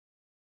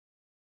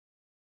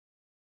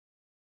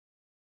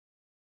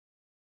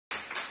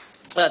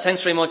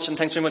Thanks very much, and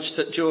thanks very much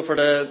to Joe for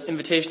the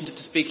invitation to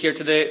speak here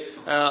today.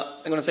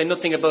 I'm going to say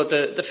nothing about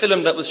the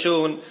film that was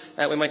shown.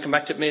 We might come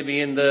back to it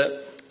maybe in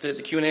the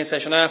Q&A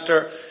session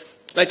after.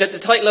 Like the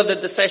title of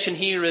the session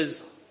here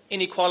is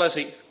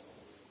Inequality.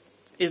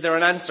 Is there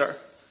an answer?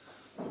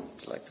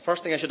 Like the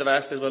first thing I should have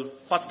asked is, well,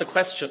 what's the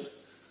question?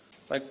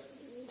 Like,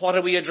 what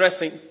are we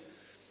addressing?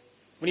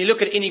 When you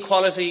look at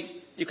inequality,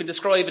 you can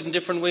describe it in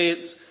different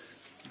ways.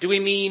 Do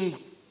we mean,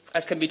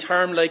 as can be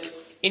termed, like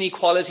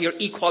inequality or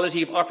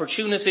equality of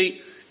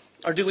opportunity,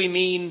 or do we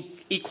mean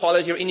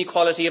equality or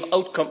inequality of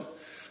outcome?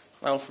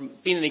 Well, from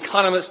being an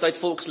economist, I'd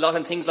focus a lot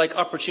on things like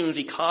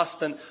opportunity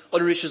cost and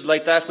other issues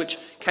like that, which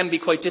can be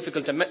quite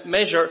difficult to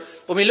measure.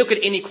 When we look at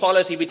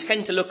inequality, we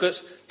tend to look at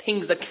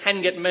things that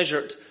can get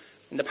measured.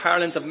 In the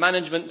parlance of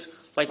management,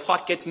 like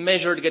what gets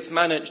measured gets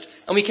managed.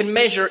 And we can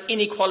measure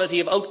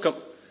inequality of outcome.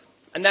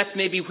 And that's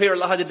maybe where a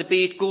lot of the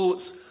debate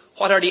goes.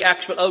 What are the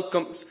actual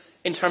outcomes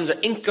in terms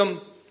of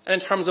income and in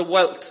terms of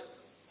wealth?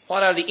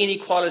 What are the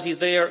inequalities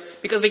there?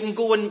 Because we can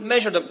go and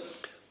measure them.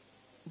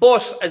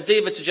 But, as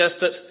David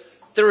suggested,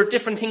 there are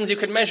different things you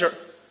can measure.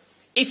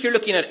 If you're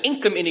looking at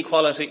income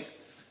inequality,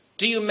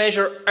 do you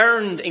measure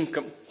earned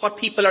income? What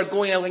people are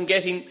going out and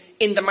getting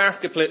in the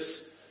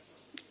marketplace?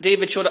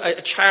 David showed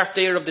a chart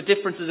there of the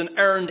differences in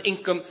earned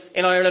income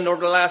in Ireland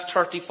over the last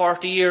 30,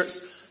 40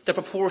 years. The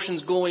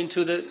proportions going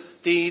to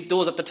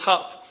those at the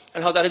top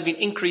and how that has been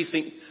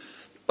increasing.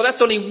 But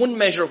that's only one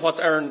measure of what's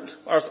earned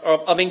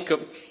of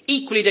income.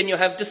 Equally, then you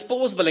have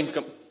disposable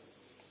income.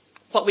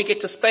 What we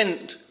get to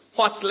spend,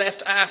 what's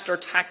left after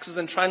taxes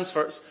and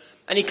transfers.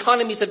 And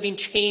economies have been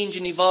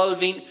changing,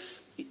 evolving.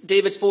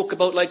 David spoke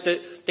about like the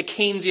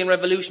Keynesian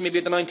revolution, maybe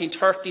of the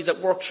 1930s, that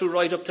worked through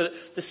right up to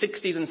the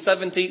 60s and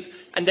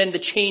 70s, and then the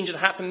change that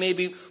happened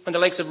maybe when the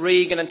likes of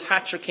Reagan and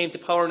Thatcher came to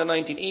power in the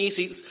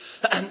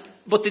 1980s.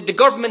 But the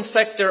government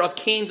sector of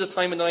Keynes'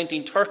 time in the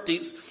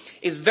 1930s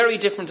is very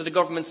different to the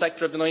government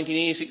sector of the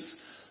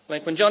 1980s.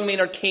 Like when John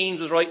Maynard Keynes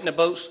was writing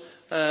about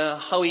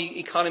how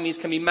economies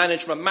can be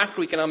managed from a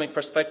macroeconomic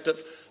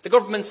perspective, the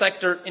government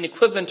sector, in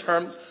equivalent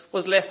terms,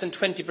 was less than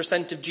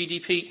 20% of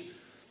GDP.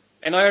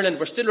 In Ireland,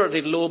 we're still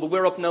relatively low, but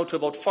we're up now to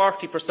about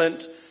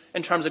 40%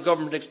 in terms of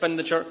government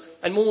expenditure,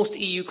 and most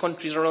EU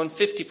countries are around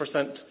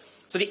 50%.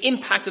 So the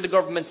impact of the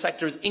government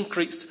sector has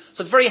increased.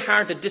 So it's very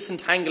hard to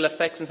disentangle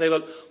effects and say,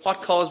 well,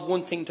 what caused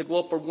one thing to go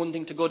up or one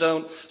thing to go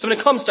down? So when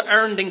it comes to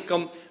earned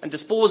income and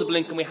disposable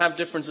income, we have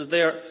differences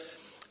there.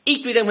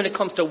 Equally then, when it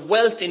comes to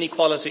wealth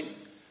inequality,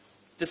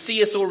 the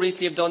CSO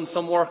recently have done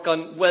some work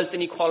on wealth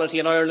inequality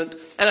in Ireland,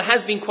 and it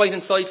has been quite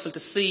insightful to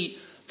see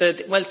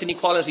that wealth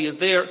inequality is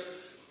there.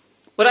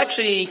 But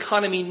actually, an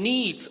economy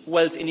needs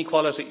wealth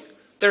inequality.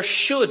 There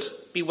should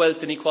be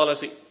wealth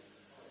inequality.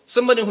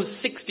 Somebody who's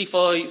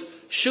 65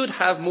 should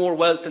have more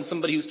wealth than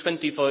somebody who's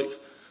 25.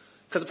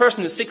 Because the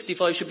person who's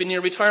 65 should be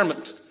near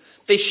retirement.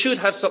 They should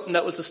have something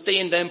that will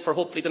sustain them for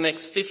hopefully the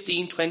next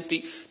 15,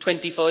 20,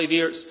 25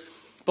 years.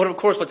 But of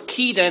course, what's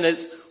key then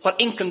is what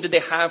income did they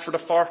have for the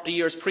 40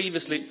 years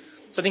previously?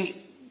 So I think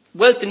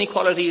wealth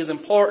inequality is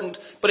important,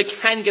 but it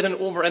can get an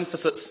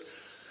overemphasis.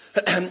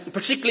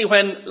 Particularly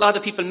when a lot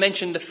of people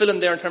mention the film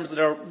there in terms of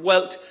their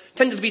wealth,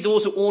 tended to be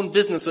those who own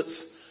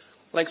businesses.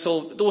 Like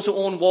so, those who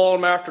own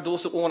Walmart or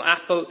those who own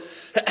Apple.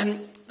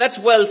 That's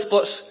wealth,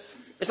 but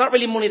it's not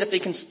really money that they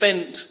can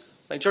spend.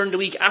 Like during the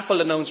week, Apple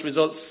announced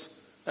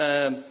results.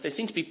 They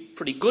seem to be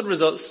pretty good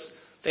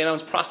results. They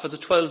announced profits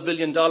of $12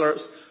 billion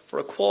for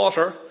a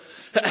quarter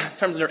in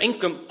terms of their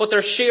income, but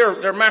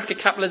their market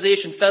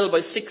capitalisation fell by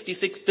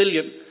 $66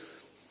 billion.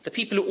 The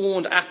people who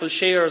owned Apple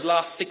shares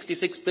lost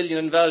 $66 billion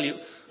in value.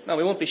 Now,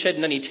 we won't be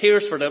shedding any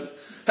tears for them,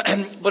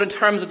 but in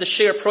terms of the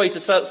share price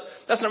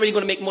itself, that's not really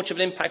going to make much of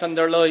an impact on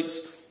their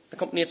lives. The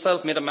company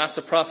itself made a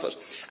massive profit.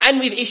 And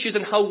we have issues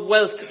in how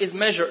wealth is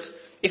measured.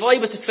 If I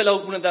was to fill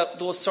out one of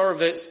those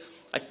surveys,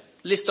 I'd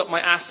list up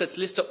my assets,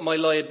 list up my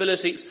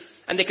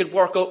liabilities, and they could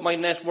work out my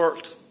net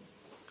worth.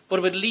 But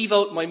it would leave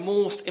out my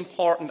most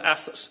important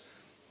asset.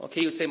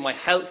 Okay, you would say my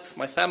health,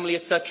 my family,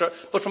 etc.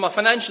 But from a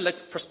financial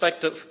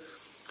perspective,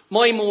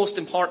 my most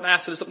important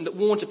asset is something that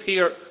won't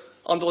appear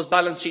on those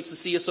balance sheets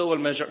the CSO will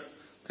measure.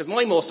 Because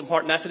my most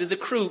important asset is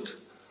accrued.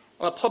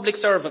 I'm a public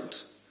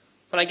servant.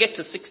 When I get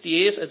to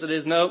 68, as it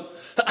is now,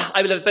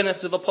 I will have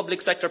benefits of a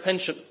public sector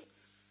pension.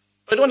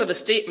 But I don't have a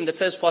statement that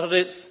says what it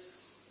is.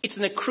 It's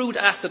an accrued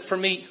asset for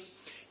me.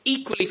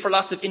 Equally, for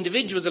lots of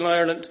individuals in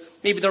Ireland,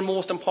 maybe their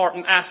most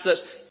important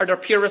asset are their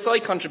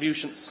PRSI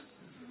contributions.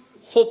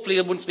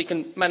 Hopefully, once we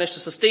can manage to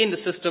sustain the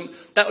system,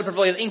 that will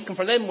provide an income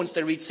for them once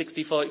they reach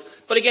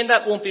 65. But again,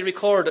 that won't be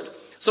recorded.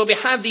 So we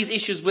have these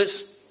issues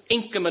with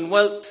income and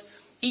wealth,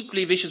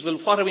 equally of issues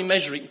with what are we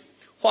measuring?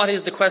 What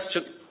is the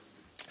question?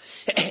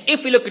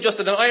 If we look at just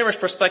at an Irish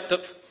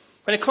perspective,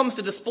 when it comes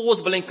to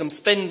disposable income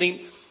spending,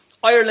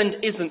 Ireland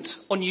isn't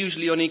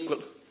unusually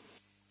unequal.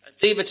 As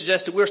David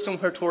suggested, we're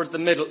somewhere towards the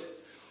middle,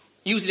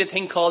 using a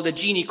thing called the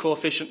Gini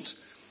coefficient.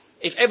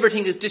 If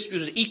everything is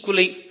distributed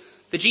equally,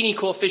 the Gini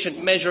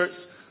coefficient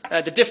measures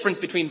the difference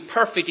between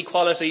perfect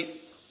equality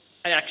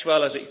and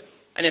actuality.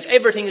 And if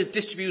everything is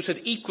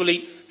distributed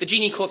equally, the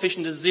Gini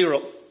coefficient is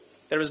 0.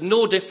 There is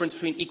no difference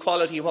between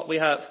equality and what we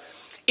have.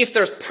 If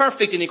there's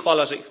perfect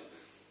inequality,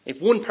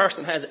 if one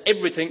person has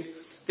everything,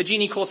 the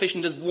Gini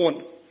coefficient is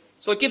 1.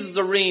 So it gives us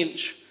a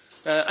range.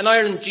 And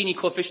Ireland's Gini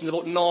coefficient is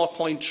about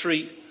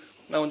 0.3.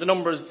 Now, in the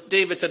numbers,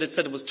 David said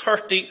it was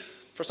 30.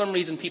 For some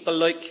reason, people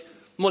like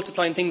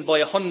multiplying things by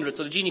 100,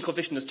 so the Gini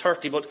coefficient is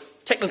 30.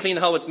 But technically, in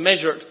how it's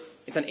measured,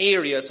 it's an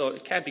area, so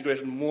it can't be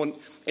greater than 1.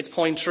 It's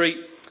 0.3.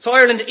 So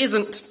Ireland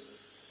isn't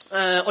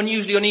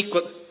unusually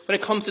unequal when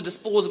it comes to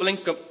disposable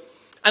income.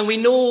 And we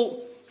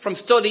know from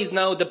studies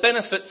now the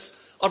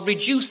benefits of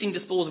reducing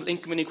disposable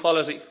income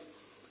inequality.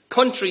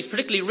 Countries,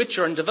 particularly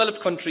richer and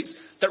developed countries,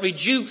 that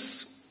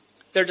reduce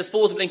their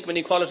disposable income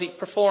inequality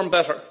perform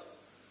better.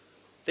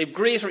 They have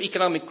greater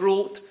economic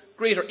growth,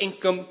 greater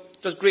income,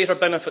 there's greater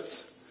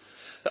benefits.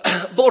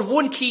 But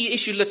one key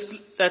issue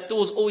that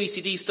those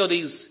OECD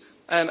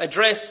studies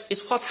address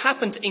is what's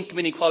happened to income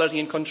inequality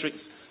in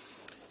countries.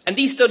 And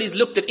these studies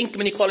looked at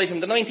income inequality from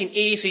the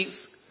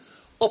 1980s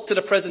up to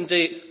the present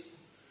day.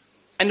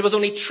 And there was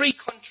only 3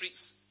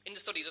 countries in the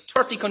study, there's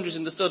 30 countries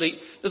in the study,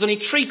 there's only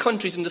 3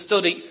 countries in the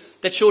study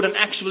that showed an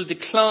actual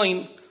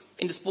decline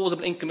in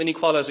disposable income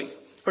inequality,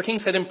 where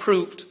things had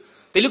improved.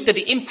 They looked at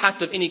the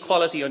impact of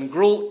inequality on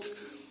growth,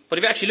 but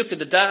if you actually looked at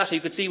the data,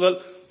 you could see,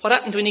 well, what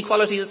happened to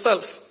inequality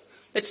itself?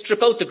 Let's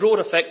strip out the growth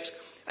effect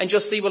and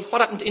just see, well,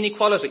 what happened to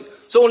inequality?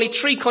 So only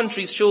 3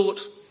 countries showed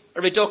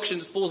a reduction in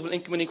disposable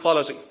income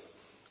inequality.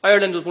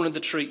 Ireland was one of the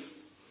 3.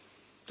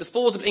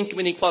 Disposable income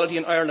inequality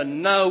in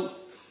Ireland now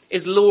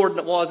is lower than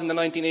it was in the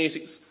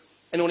 1980s,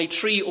 and only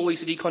 3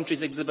 OECD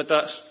countries exhibit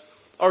that.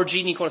 Our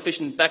Gini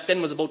coefficient back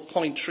then was about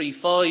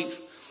 0.35.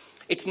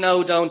 It's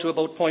now down to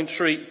about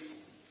 0.3.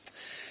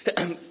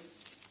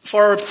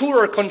 For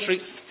poorer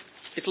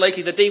countries, it's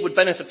likely that they would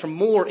benefit from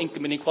more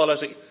income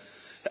inequality.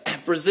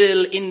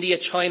 Brazil, India,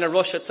 China,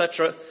 Russia,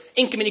 etc.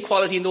 Income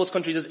inequality in those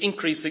countries is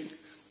increasing.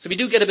 So we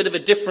do get a bit of a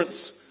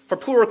difference. For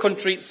poorer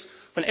countries,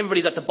 when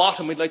everybody's at the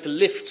bottom, we'd like to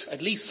lift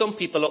at least some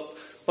people up.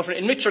 But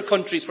in richer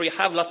countries where you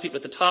have lots of people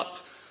at the top,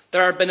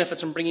 there are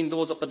benefits from bringing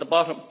those up at the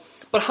bottom.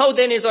 But how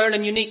then is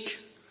Ireland unique?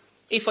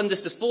 If on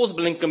this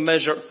disposable income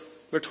measure,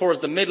 we're towards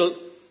the middle,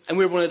 and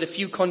we're one of the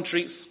few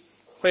countries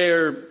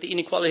where the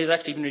inequality has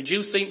actually been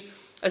reducing,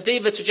 as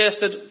David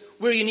suggested,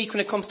 we're unique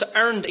when it comes to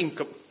earned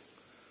income.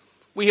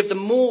 We have the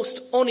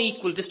most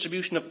unequal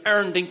distribution of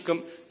earned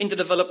income in the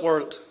developed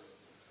world.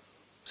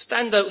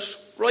 Stand out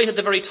right at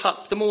the very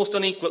top, the most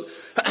unequal.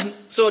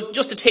 So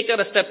just to take that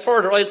a step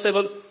further, I'll say,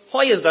 well,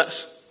 why is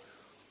that?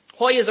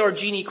 Why is our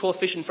Gini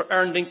coefficient for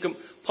earned income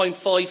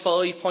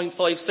 0.55,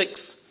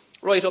 0.56,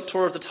 right up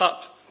towards the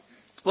top?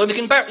 Well, we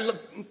can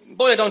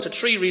boil it down to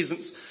 3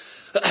 reasons.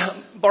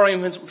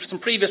 Borrowing from some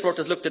previous work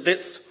has looked at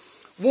this.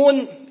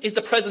 One is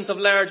the presence of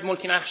large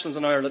multinationals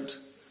in Ireland,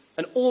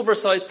 an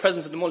oversized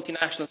presence in the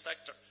multinational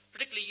sector,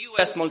 particularly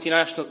US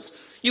multinationals.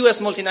 US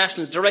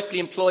multinationals directly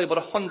employ about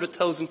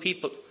 100,000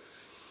 people.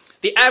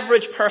 The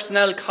average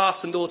personnel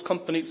cost in those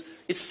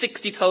companies is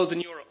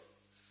 €60,000.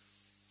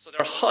 So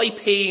they're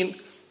high-paying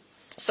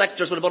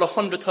sectors with about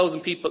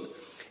 100,000 people.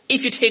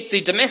 If you take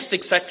the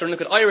domestic sector and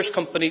look at Irish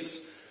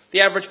companies,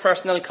 the average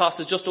personnel cost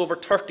is just over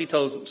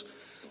 30,000.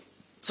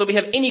 So we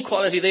have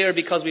inequality there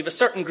because we have a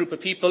certain group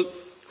of people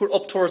who are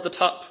up towards the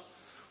top,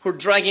 who are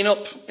dragging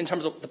up in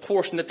terms of the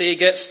portion that they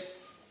get.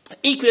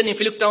 Equally, if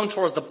you look down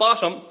towards the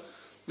bottom,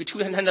 we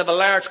tend to have a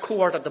large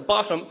cohort at the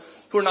bottom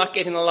who are not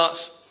getting a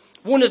lot.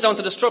 One is down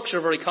to the structure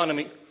of our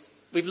economy.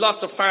 We have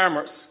lots of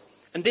farmers,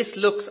 and this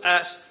looks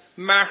at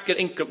market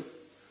income.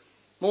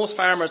 Most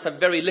farmers have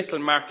very little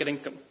market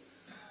income.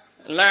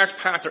 In large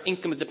part, their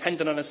income is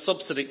dependent on a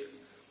subsidy.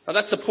 Now,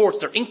 that supports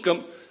their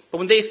income, but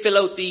when they fill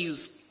out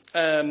these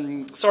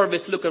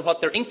surveys to look at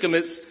what their income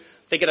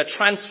is, they get a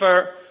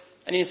transfer,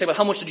 and then you say, well,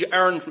 how much did you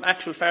earn from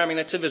actual farming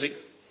activity?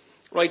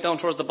 Right down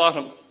towards the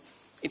bottom.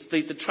 It's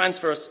the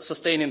transfers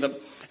sustaining them.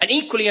 And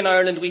equally in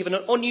Ireland, we have an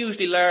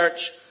unusually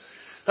large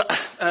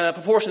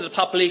proportion of the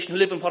population who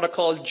live in what are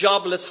called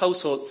jobless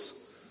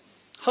households.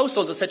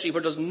 Households, essentially,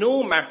 where there's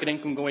no market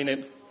income going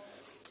in.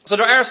 So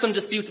there are some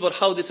disputes about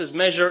how this is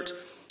measured,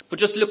 but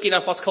just looking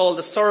at what's called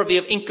the Survey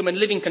of Income and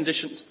Living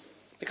Conditions,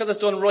 because it's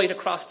done right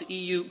across the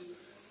EU.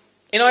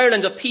 In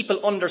Ireland, of people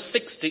under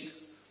 60,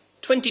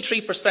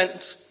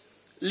 23%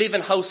 live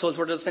in households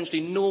where there's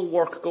essentially no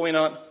work going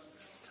on.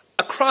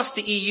 Across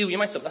the EU, you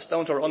might say that's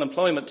down to our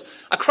unemployment.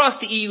 Across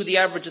the EU, the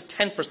average is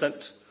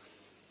 10%.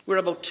 We're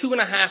about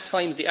 2.5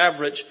 times the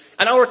average,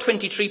 and our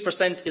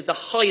 23% is the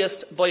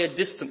highest by a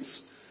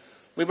distance.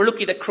 We were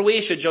lucky that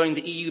Croatia joined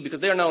the EU because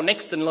they're now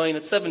next in line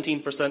at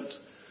 17%.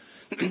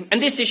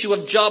 And this issue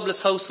of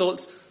jobless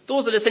households,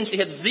 those that essentially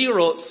have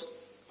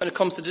zeros when it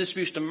comes to the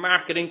distribution of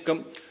market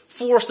income,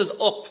 forces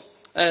up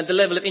the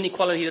level of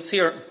inequality that's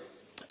here.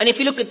 And if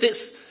you look at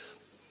this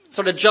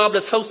sort of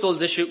jobless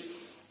households issue,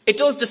 it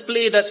does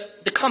display that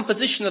the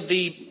composition of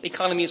the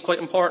economy is quite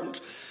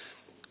important.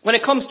 When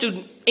it comes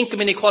to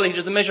income inequality,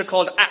 there's a measure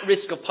called at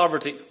risk of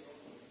poverty.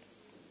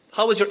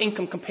 How is your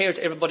income compared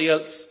to everybody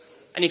else?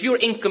 And if your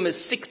income is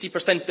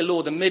 60%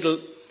 below the middle,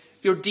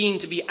 you're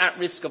deemed to be at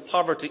risk of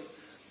poverty.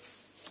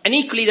 And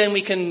equally then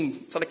we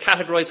can sort of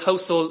categorise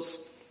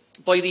households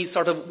by these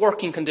sort of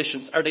working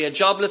conditions. Are they a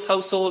jobless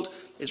household?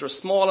 Is there a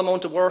small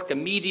amount of work, a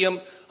medium,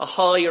 a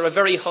high or a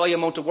very high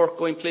amount of work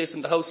going place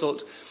in the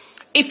household?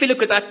 If we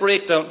look at that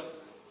breakdown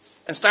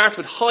and start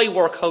with high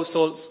work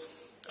households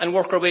and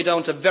work our way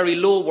down to very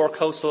low work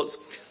households,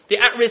 the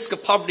at risk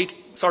of poverty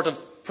sort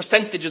of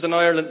percentages in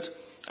Ireland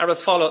are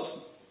as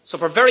follows. So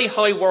for very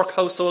high work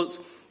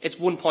households, it's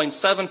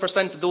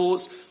 1.7% of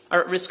those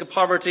are at risk of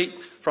poverty.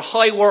 For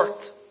high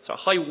work,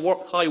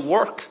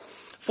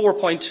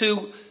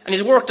 4.2, and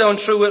he's worked down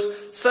through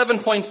it,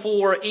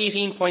 7.4,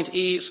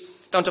 18.8,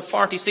 down to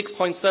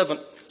 46.7.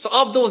 So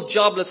of those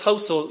jobless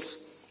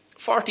households,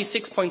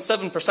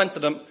 46.7%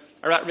 of them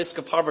are at risk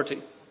of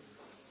poverty.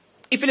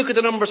 If you look at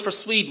the numbers for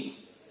Sweden,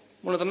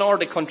 one of the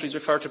Nordic countries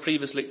referred to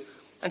previously,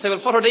 and say, well,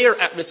 what are their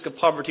at risk of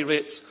poverty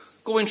rates?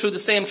 Going through the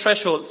same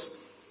thresholds,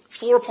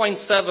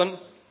 4.7,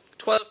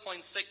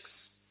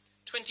 12.6,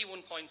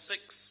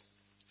 21.6,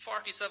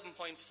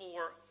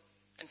 47.4,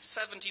 and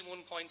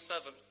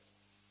 71.7.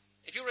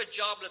 If you're a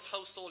jobless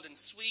household in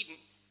Sweden,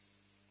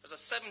 there's a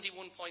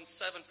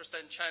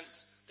 71.7%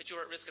 chance that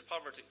you're at risk of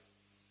poverty.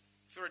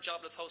 If you're a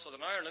jobless household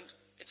in Ireland,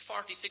 it's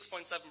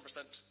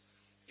 46.7%.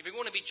 If you're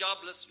going to be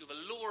jobless, you have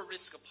a lower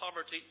risk of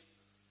poverty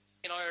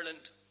in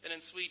Ireland than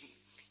in Sweden.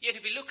 Yet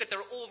if you look at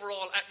their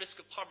overall at risk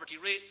of poverty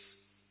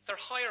rates, they're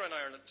higher in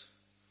Ireland.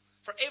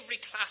 For every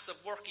class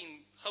of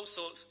working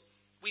household,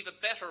 we have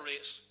a better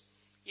rate.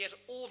 Yet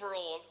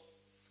overall,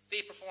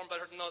 they perform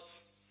better than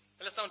us.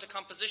 And it's down to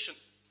composition.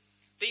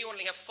 They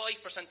only have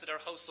 5% of their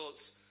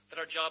households that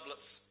are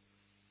jobless.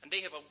 And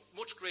they have a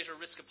much greater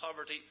risk of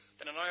poverty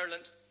than in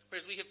Ireland,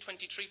 whereas we have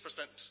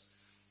 23%.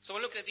 So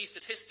when looking at these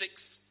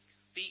statistics,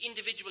 the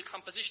individual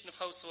composition of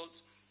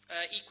households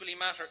equally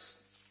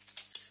matters.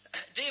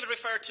 David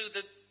referred to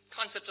the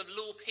concept of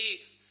low pay.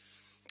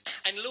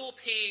 And low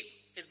pay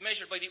is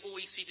measured by the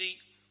OECD.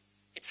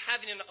 It's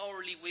having an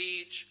hourly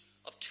wage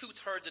of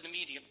 2/3 of the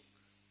median.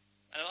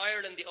 And in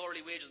Ireland, the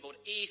hourly wage is about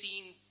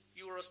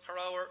 €18 per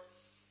hour.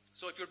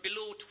 So if you're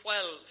below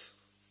 12,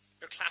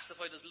 you're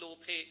classified as low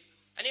pay.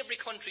 And every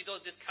country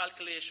does this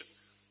calculation.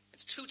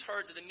 It's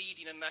 2/3 of the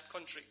median in that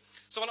country.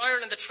 So in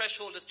Ireland, the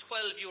threshold is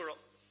 €12.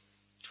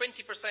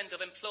 20%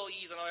 of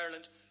employees in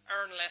Ireland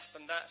earn less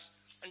than that,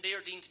 and they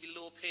are deemed to be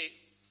low pay.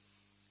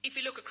 If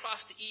you look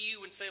across the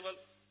EU and say, well,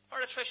 what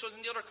are the thresholds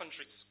in the other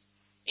countries?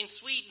 In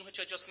Sweden, which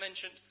I just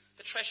mentioned,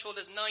 the threshold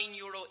is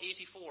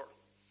 €9.84,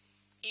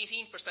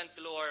 18%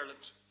 below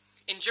Ireland.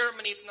 In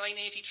Germany, it's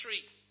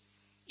 €9.83,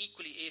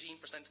 equally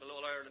 18%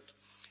 below Ireland.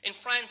 In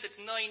France, it's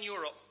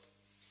 €9,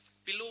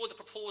 below the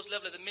proposed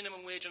level of the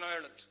minimum wage in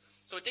Ireland.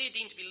 So what they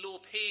deem to be low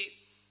pay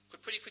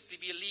could pretty quickly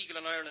be illegal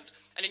in Ireland.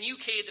 And in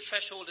UK, the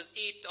threshold is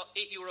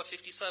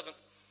 €8.57,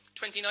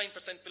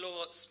 29%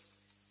 below us.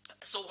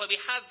 So while we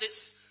have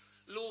this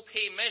low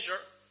pay measure,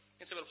 you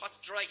can say, well, what's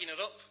dragging it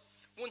up?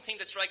 One thing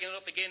that's dragging it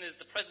up again is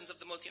the presence of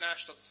the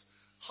multinationals.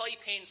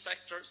 High-paying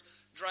sectors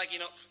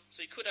dragging up.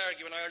 So you could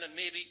argue in Ireland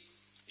maybe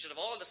you should have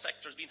all the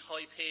sectors being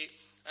high pay,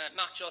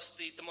 not just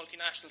the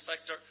multinational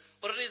sector.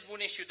 But it is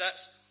one issue that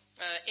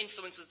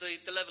influences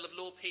the level of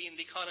low pay in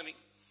the economy.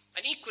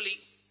 And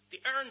equally,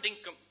 the earned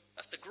income,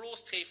 that's the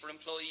gross pay for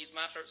employees,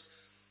 matters.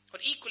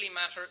 What equally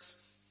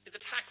matters is the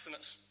tax in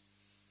it.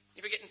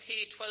 If you're getting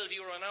paid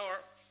 €12 an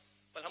hour,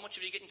 well, how much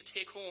are you getting to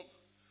take home?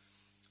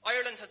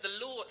 Ireland has the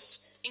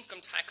lowest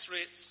income tax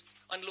rates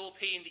on low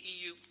pay in the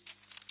EU.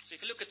 So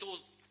if you look at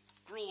those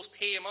gross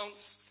pay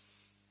amounts,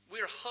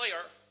 we're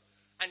higher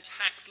and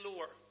tax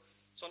lower.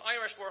 So an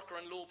Irish worker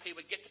on low pay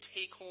would get to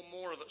take home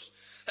more of it.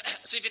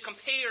 So if you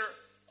compare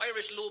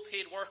Irish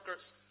low-paid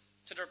workers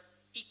to their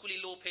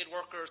equally low-paid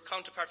worker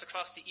counterparts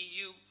across the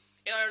EU,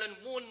 in Ireland,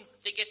 one,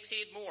 they get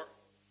paid more.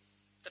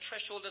 The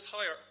threshold is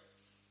higher.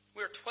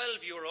 We're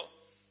 €12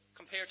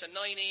 compared to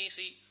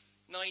 €9.80,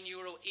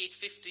 €9,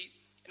 €8.50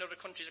 in other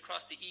countries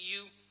across the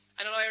EU.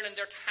 And in Ireland,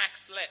 they're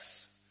taxed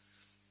less.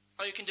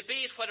 Now, you can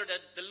debate whether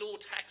the low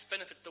tax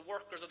benefits the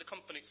workers or the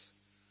companies.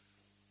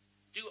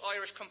 Do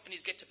Irish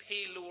companies get to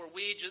pay lower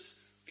wages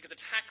because the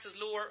tax is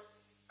lower?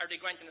 Are they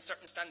granting a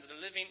certain standard of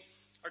living?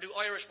 Or do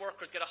Irish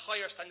workers get a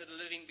higher standard of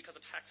living because the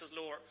tax is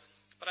lower?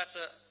 But that's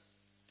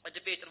a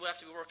debate that will have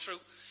to be worked through.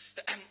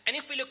 And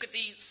if we look at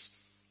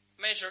these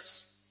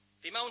measures,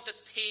 the amount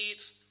that's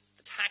paid,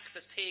 the tax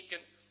that's taken,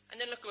 and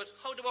then look at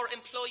how do our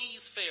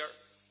employees fare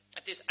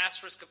at this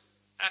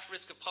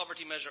at-risk of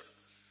poverty measure?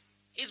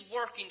 Is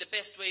working the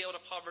best way out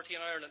of poverty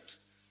in Ireland?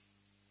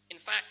 In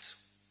fact,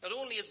 not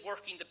only is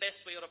working the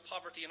best way out of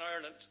poverty in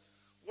Ireland,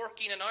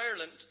 working in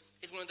Ireland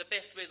is one of the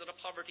best ways out of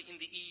poverty in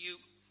the EU.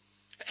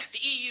 The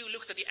EU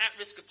looks at the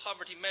at-risk of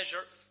poverty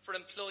measure for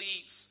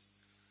employees.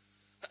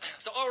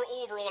 So our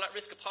overall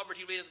at-risk of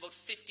poverty rate is about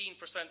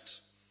 15%.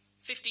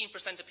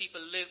 15% of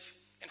people live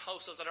in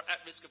households that are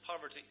at risk of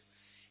poverty.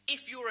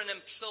 If you're an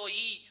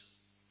employee,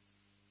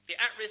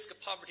 the at-risk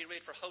of poverty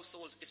rate for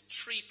households is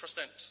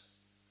 3%.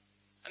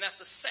 And that's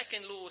the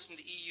second lowest in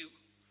the EU.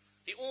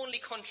 The only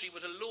country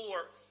with a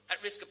lower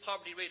at-risk of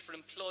poverty rate for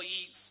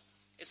employees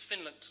is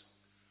Finland.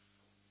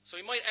 So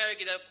we might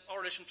argue that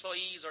Irish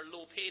employees are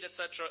low paid,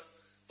 etc.,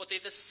 but they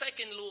have the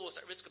second lowest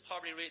at risk of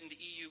poverty rate in the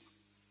EU.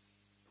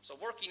 So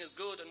working is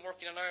good, and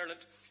working in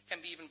Ireland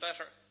can be even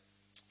better.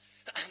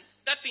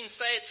 That being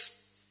said,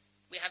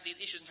 we have these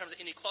issues in terms of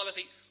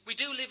inequality. We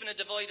do live in a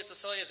divided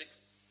society,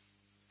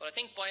 but I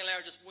think by and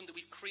large it's one that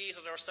we've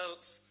created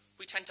ourselves.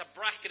 We tend to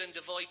bracket and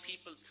divide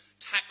people,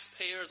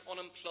 taxpayers,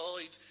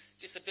 unemployed,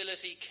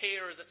 disability,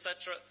 carers,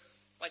 etc.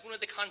 Like one of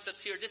the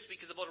concepts here this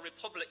week is about a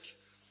republic.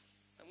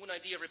 And one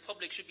idea of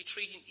republic should be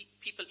treating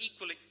people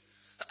equally.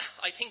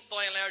 I think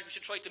by and large we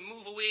should try to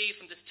move away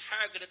from this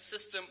targeted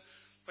system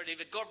where they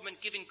have a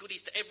government giving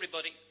goodies to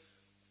everybody.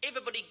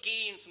 Everybody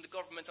gains from the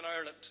government in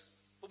Ireland,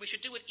 but we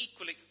should do it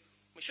equally.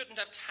 We shouldn't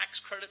have tax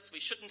credits, we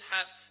shouldn't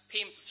have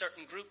payments to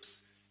certain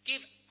groups.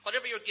 Give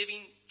whatever you're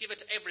giving, give it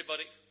to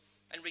everybody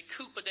and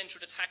recoup it then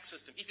through the tax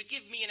system. If you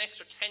give me an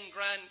extra 10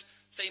 grand,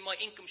 say my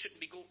income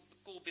shouldn't go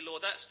below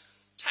that,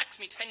 tax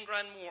me 10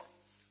 grand more,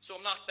 so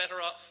I'm not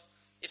better off.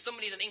 If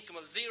somebody has an income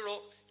of 0,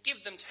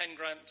 give them 10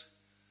 grand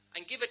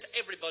and give it to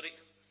everybody.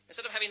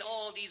 Instead of having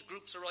all these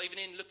groups arriving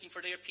in looking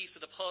for their piece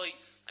of the pie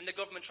and the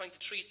government trying to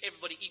treat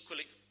everybody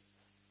equally.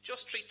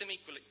 Just treat them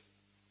equally.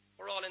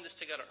 We're all in this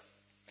together.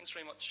 Thanks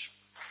very much.